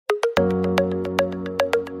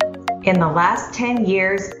In the last 10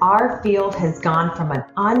 years, our field has gone from an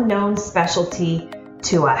unknown specialty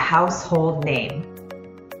to a household name.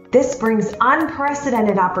 This brings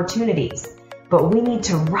unprecedented opportunities, but we need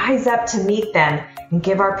to rise up to meet them and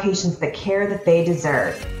give our patients the care that they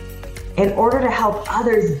deserve. In order to help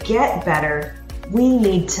others get better, we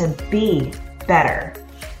need to be better.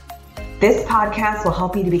 This podcast will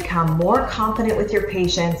help you to become more confident with your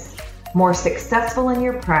patients, more successful in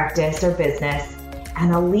your practice or business,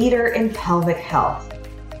 and a leader in pelvic health.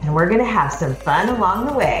 And we're going to have some fun along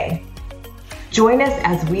the way. Join us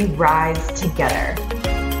as we rise together.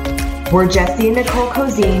 We're Jesse and Nicole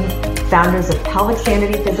Cozine, founders of Pelvic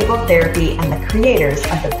Sanity Physical Therapy and the creators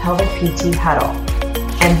of the Pelvic PT Huddle.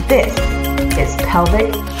 And this is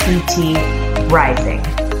Pelvic PT Rising.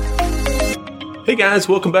 Hey guys,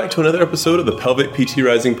 welcome back to another episode of the Pelvic PT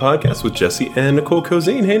Rising podcast with Jesse and Nicole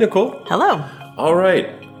Cozine. Hey Nicole. Hello. All right,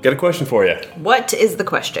 got a question for you. What is the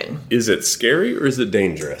question? Is it scary or is it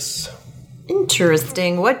dangerous?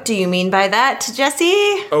 Interesting. What do you mean by that,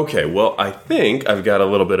 Jesse? Okay, well, I think I've got a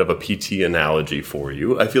little bit of a PT analogy for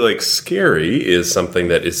you. I feel like scary is something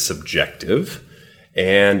that is subjective,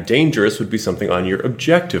 and dangerous would be something on your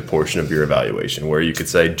objective portion of your evaluation, where you could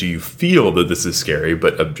say, do you feel that this is scary,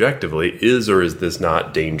 but objectively, is or is this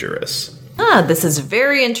not dangerous? This is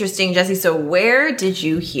very interesting, Jesse. So where did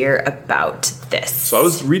you hear about this? So I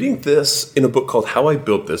was reading this in a book called How I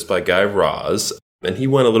Built This by Guy Raz. And he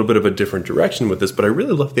went a little bit of a different direction with this, but I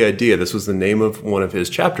really loved the idea. This was the name of one of his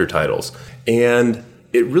chapter titles. And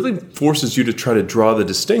it really forces you to try to draw the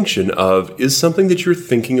distinction of, is something that you're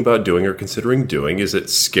thinking about doing or considering doing, is it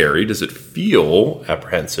scary? Does it feel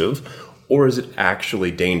apprehensive? Or is it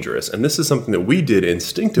actually dangerous? And this is something that we did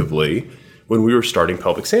instinctively when we were starting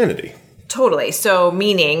Pelvic Sanity. Totally. So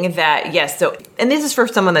meaning that, yes, and this is for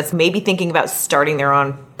someone that's maybe thinking about starting their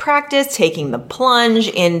own practice, taking the plunge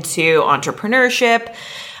into entrepreneurship.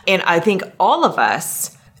 And I think all of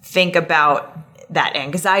us think about that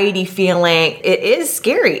anxiety feeling. It is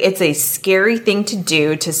scary. It's a scary thing to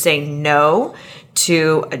do, to say no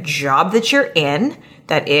to a job that you're in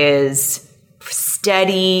that is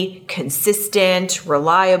steady, consistent,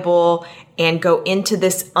 reliable, and go into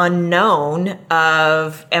this unknown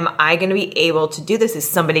of, am I going to be able to do this? Is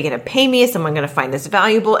somebody going to pay me? Is someone going to find this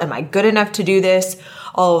valuable? Am I good enough to do this?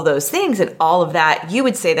 All of those things. And all of that, you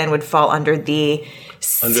would say then would fall under the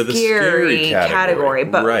scary category.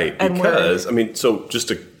 But, right. Because, so just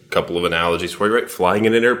a couple of analogies for you, right? Flying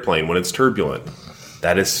in an airplane when it's turbulent,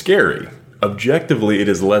 that is scary. Objectively, it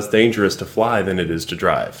is less dangerous to fly than it is to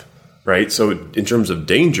drive. Right. So in terms of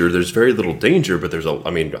danger, there's very little danger, but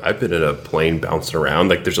I've been in a plane bouncing around.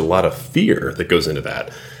 Like, there's a lot of fear that goes into that.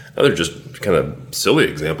 Another just kind of silly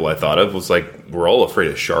example I thought of was like, we're all afraid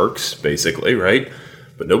of sharks, basically, right?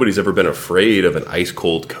 But nobody's ever been afraid of an ice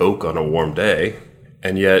cold Coke on a warm day.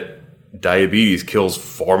 And yet diabetes kills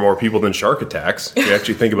far more people than shark attacks. You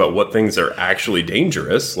actually think about what things are actually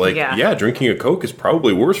dangerous. Like, yeah, drinking a Coke is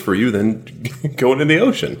probably worse for you than going in the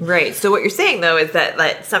ocean. Right. So what you're saying, though, is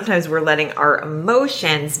that sometimes we're letting our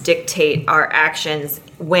emotions dictate our actions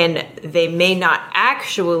when they may not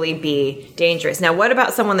actually be dangerous. Now, what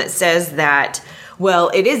about someone that says that,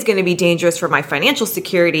 well, it is going to be dangerous for my financial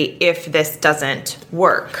security if this doesn't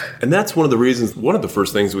work? And that's one of the reasons, one of the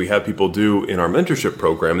first things we have people do in our mentorship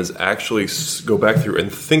program is actually go back through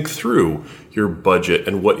and think through your budget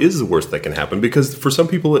and what is the worst that can happen. Because for some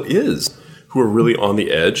people it is, who are really on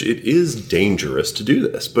the edge, it is dangerous to do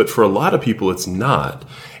this. But for a lot of people, it's not.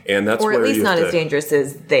 And that's or at least not as dangerous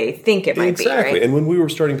as they think it might be, right? And when we were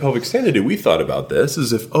starting Pelvic Sanity, we thought about this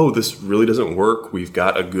as if, this really doesn't work. We've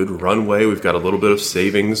got a good runway. We've got a little bit of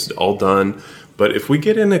savings all done. But if we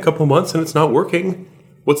get in a couple months and it's not working,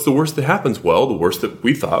 what's the worst that happens? Well, the worst that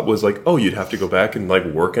we thought was like, you'd have to go back and like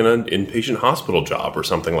work in an inpatient hospital job or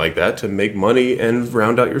something like that to make money and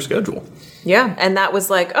round out your schedule. Yeah. And that was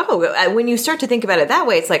like, when you start to think about it that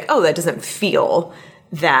way, it's like, that doesn't feel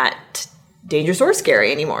that dangerous or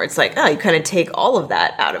scary anymore. It's like, you kind of take all of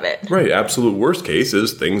that out of it. Right. Absolute worst case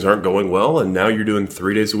is things aren't going well, and now you're doing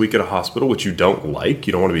 3 days a week at a hospital, which you don't like.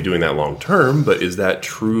 You don't want to be doing that long term, but is that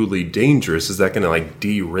truly dangerous? Is that going to like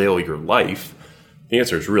derail your life? The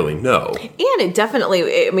answer is really no. And it definitely,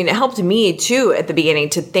 it helped me too at the beginning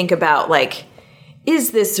to think about like,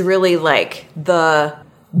 is this really like the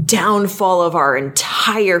downfall of our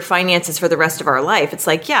entire finances for the rest of our life? It's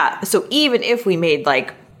like, yeah. So even if we made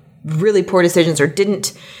like really poor decisions or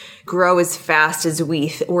didn't grow as fast as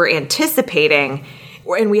we were anticipating,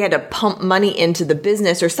 and we had to pump money into the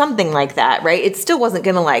business or something like that, right? It still wasn't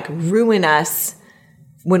going to like ruin us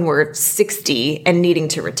when we're 60 and needing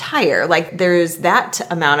to retire. Like there's that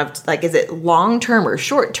amount of like, is it long term or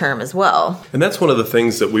short term as well? And that's one of the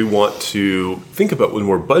things that we want to think about when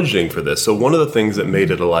we're budgeting for this. So one of the things that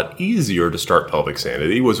made it a lot easier to start Pelvic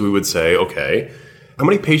Sanity was we would say, okay, how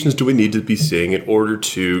many patients do we need to be seeing in order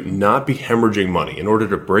to not be hemorrhaging money, in order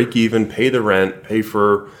to break even, pay the rent, pay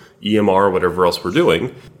for EMR, whatever else we're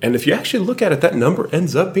doing? And if you actually look at it, that number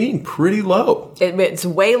ends up being pretty low. It's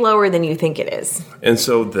way lower than you think it is. And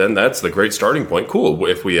so then that's the great starting point. Cool.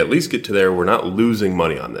 If we at least get to there, we're not losing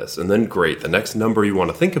money on this. And then great. The next number you want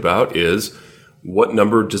to think about is what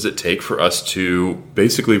number does it take for us to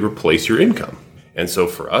basically replace your income? And so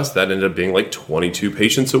for us, that ended up being like 22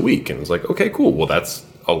 patients a week. And it was like, okay, cool. Well, that's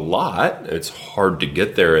a lot. It's hard to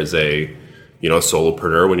get there as a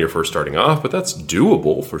solopreneur when you're first starting off, but that's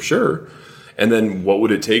doable for sure. And then what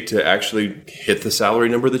would it take to actually hit the salary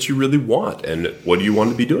number that you really want? And what do you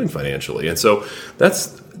want to be doing financially? And so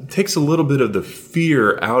that takes a little bit of the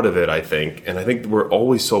fear out of it, I think. And I think we're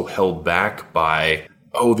always so held back by,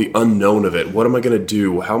 the unknown of it. What am I going to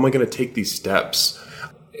do? How am I going to take these steps?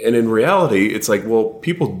 And in reality, it's like, well,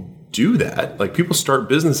 people do that. Like people start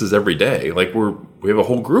businesses every day. Like we have a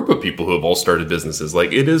whole group of people who have all started businesses.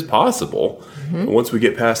 Like it is possible once we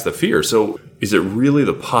get past the fear. So is it really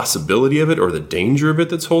the possibility of it or the danger of it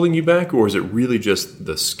that's holding you back? Or is it really just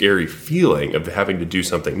the scary feeling of having to do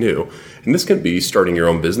something new? And this can be starting your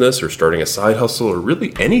own business or starting a side hustle or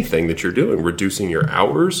really anything that you're doing, reducing your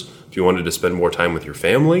hours. If you wanted to spend more time with your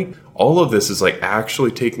family, all of this is like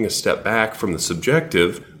actually taking a step back from the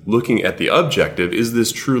subjective, looking at the objective. Is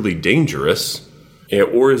this truly dangerous?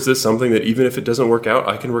 Or is this something that even if it doesn't work out,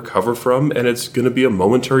 I can recover from and it's going to be a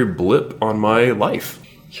momentary blip on my life?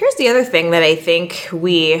 Here's the other thing that I think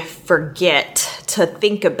we forget to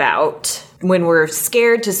think about when we're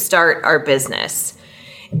scared to start our business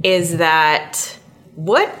is that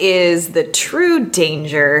what is the true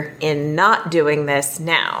danger in not doing this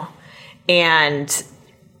now? And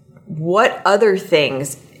what other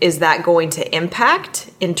things is that going to impact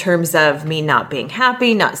in terms of me not being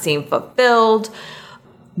happy, not seeing fulfilled?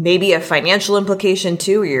 Maybe a financial implication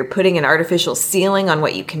too, where you're putting an artificial ceiling on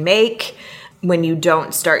what you can make when you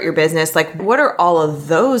don't start your business. Like what are all of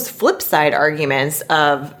those flip side arguments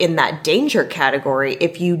of in that danger category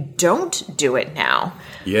if you don't do it now?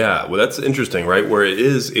 Yeah, well, that's interesting, right? Where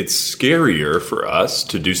it's scarier for us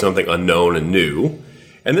to do something unknown and new.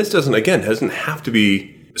 And this doesn't have to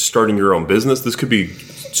be starting your own business. This could be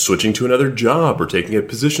switching to another job or taking a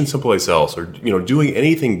position someplace else or, doing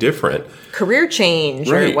anything different. Career change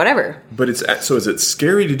or whatever. But is it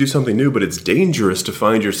scary to do something new, but it's dangerous to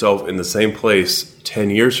find yourself in the same place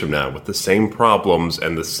 10 years from now with the same problems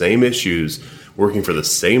and the same issues, working for the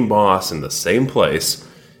same boss in the same place?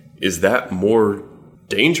 Is that more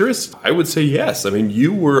dangerous? I would say yes. I mean,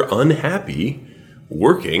 you were unhappy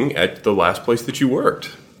working at the last place that you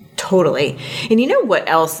worked. Totally. And you know what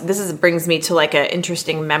else? Brings me to like an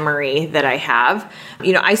interesting memory that I have.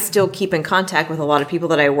 I still keep in contact with a lot of people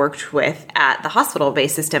that I worked with at the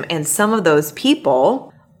hospital-based system, and some of those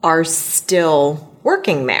people are still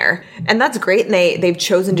working there. And that's great. And they've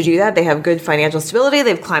chosen to do that. They have good financial stability.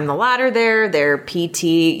 They've climbed the ladder there. They're PT,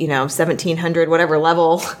 1700, whatever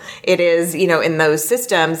level it is, in those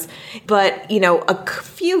systems. But, a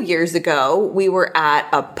few years ago, we were at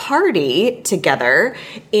a party together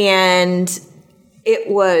and it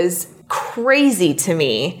was crazy to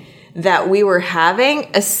me that we were having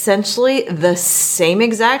essentially the same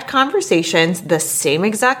exact conversations, the same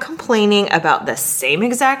exact complaining about the same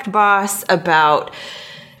exact boss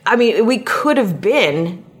we could have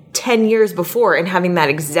been 10 years before and having that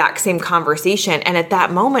exact same conversation. And at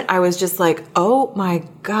that moment, I was just like, oh my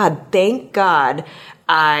God, thank God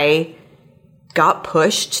I got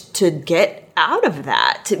pushed to get out of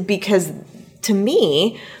that, because to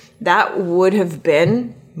me, that would have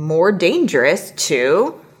been more dangerous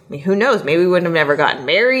to, who knows, maybe we wouldn't have never gotten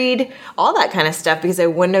married, all that kind of stuff, because I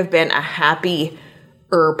wouldn't have been a happier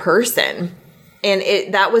person.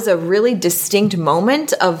 And that was a really distinct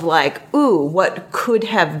moment of like, ooh, what could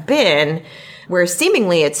have been, where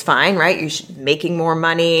seemingly it's fine, right? You're making more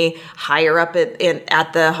money, higher up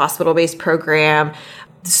at the hospital-based program,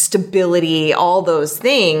 stability, all those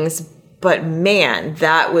things. But man,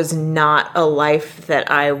 that was not a life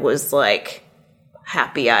that I was like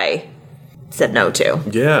happy I said no to.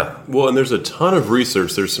 Yeah. Well, and there's a ton of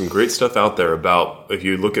research. There's some great stuff out there about, if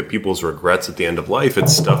you look at people's regrets at the end of life,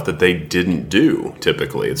 it's stuff that they didn't do,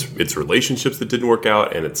 typically. It's relationships that didn't work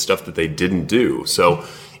out, and it's stuff that they didn't do. So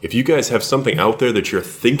if you guys have something out there that you're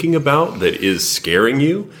thinking about that is scaring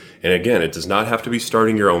you, and again, it does not have to be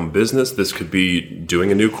starting your own business. This could be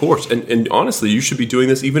doing a new course. And honestly, you should be doing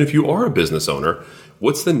this even if you are a business owner.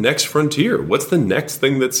 What's the next frontier? What's the next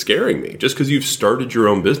thing that's scaring me? Just because you've started your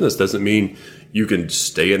own business doesn't mean you can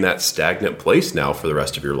stay in that stagnant place now for the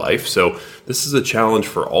rest of your life. So this is a challenge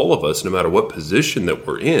for all of us, no matter what position that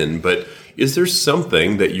we're in. But is there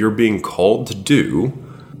something that you're being called to do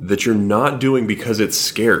that you're not doing because it's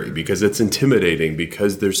scary, because it's intimidating,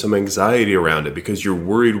 because there's some anxiety around it, because you're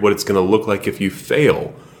worried what it's going to look like if you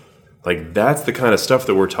fail? Like, that's the kind of stuff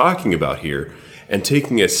that we're talking about here. And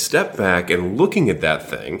taking a step back and looking at that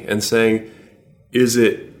thing and saying, is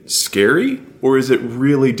it scary or is it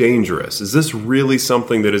really dangerous? Is this really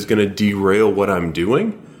something that is going to derail what I'm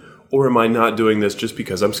doing? Or am I not doing this just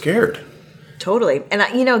because I'm scared? Totally. And,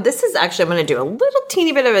 this is actually, I'm going to do a little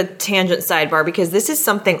teeny bit of a tangent sidebar, because this is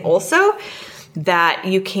something also that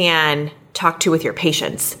you can talk to with your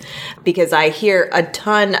patients, because I hear a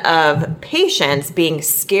ton of patients being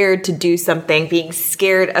scared to do something, being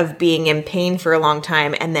scared of being in pain for a long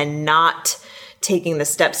time, and then not taking the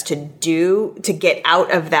steps to get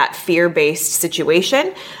out of that fear-based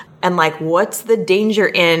situation. And like, what's the danger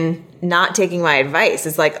in not taking my advice?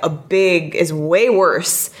 Is way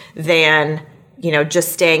worse than,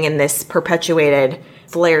 just staying in this perpetuated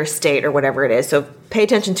flare state or whatever it is. So pay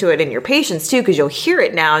attention to it in your patients too, because you'll hear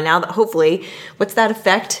it now that hopefully, what's that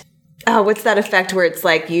effect? What's that effect where it's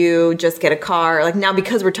like you just get a car? Like, now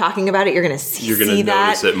because we're talking about it, you're going to see that. You're going to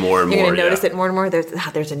notice it more and more. You're going to notice it more and more.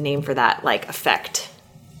 There's a name for that, like, effect.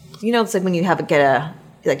 It's like when you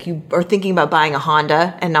you are thinking about buying a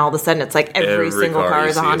Honda, and all of a sudden it's like every single car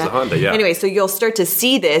is a Honda. Yeah. Anyway, so you'll start to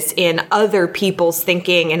see this in other people's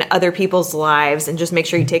thinking and other people's lives, and just make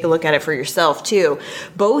sure you take a look at it for yourself too.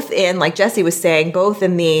 Both in, like Jesse was saying, both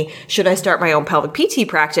in the, should I start my own pelvic PT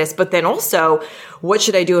practice, but then also, what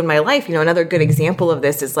should I do in my life? Another good example of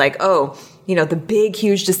this is like, the big,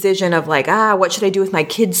 huge decision of like, what should I do with my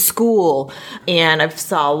kids' school? And I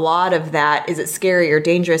saw a lot of that. Is it scary or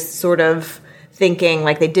dangerous sort of thinking,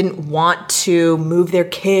 like they didn't want to move their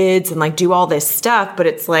kids and like do all this stuff, but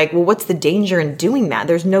it's like, well, what's the danger in doing that?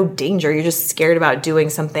 There's no danger. You're just scared about doing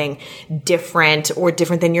something different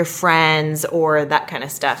than your friends or that kind of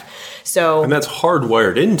stuff. So, and that's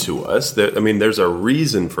hardwired into us. There's a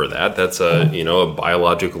reason for that. That's a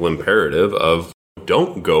biological imperative of,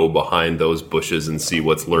 don't go behind those bushes and see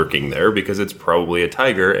what's lurking there, because it's probably a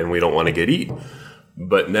tiger and we don't want to get eaten.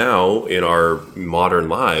 But now in our modern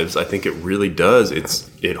lives, I think it really does.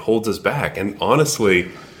 It holds us back. And honestly,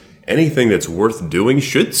 anything that's worth doing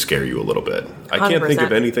should scare you a little bit. 100%. I can't think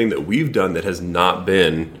of anything that we've done that has not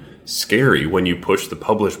been scary. When you push the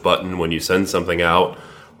publish button, when you send something out,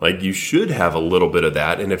 like, you should have a little bit of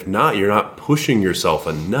that. And if not, you're not pushing yourself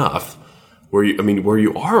enough where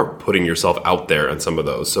you are putting yourself out there on some of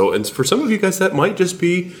those. So, and for some of you guys, that might just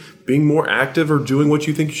be being more active or doing what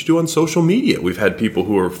you think you should do on social media. We've had people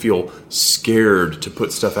who feel scared to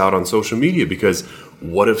put stuff out on social media because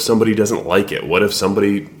what if somebody doesn't like it?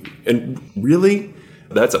 And really,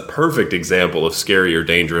 that's a perfect example of scary or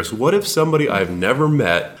dangerous. What if somebody I've never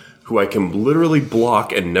met, who I can literally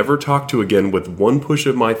block and never talk to again with one push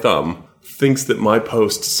of my thumb, thinks that my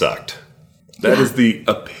post sucked? That is the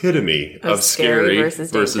epitome of scary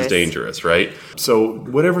versus dangerous, right? So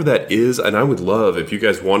whatever that is, and I would love if you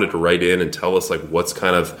guys wanted to write in and tell us like what's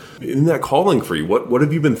kind of in that calling for you. What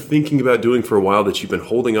have you been thinking about doing for a while that you've been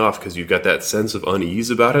holding off because you've got that sense of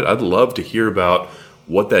unease about it? I'd love to hear about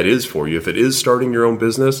what that is for you. If it is starting your own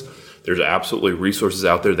business, there's absolutely resources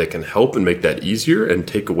out there that can help and make that easier and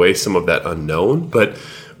take away some of that unknown. But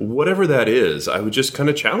whatever that is, I would just kind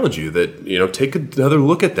of challenge you that, take another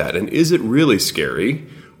look at that. And is it really scary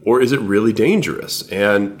or is it really dangerous?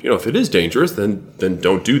 And, if it is dangerous, then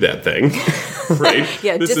don't do that thing, right?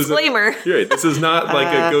 Yeah, disclaimer. This is not like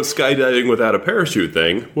a go skydiving without a parachute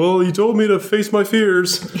thing. Well, you told me to face my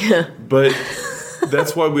fears. Yeah. But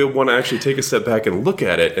that's why we want to actually take a step back and look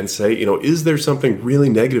at it and say, is there something really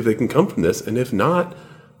negative that can come from this? And if not,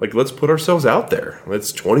 let's put ourselves out there.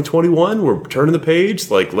 It's 2021. We're turning the page.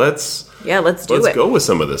 Let's go with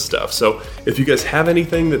some of this stuff. So if you guys have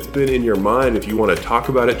anything that's been in your mind, if you want to talk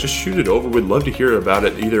about it, just shoot it over. We'd love to hear about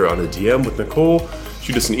it either on a DM with Nicole.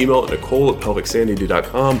 Shoot us an email at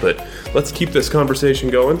nicole@pelvicsanity.com. But let's keep this conversation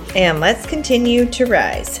going. And let's continue to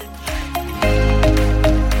rise.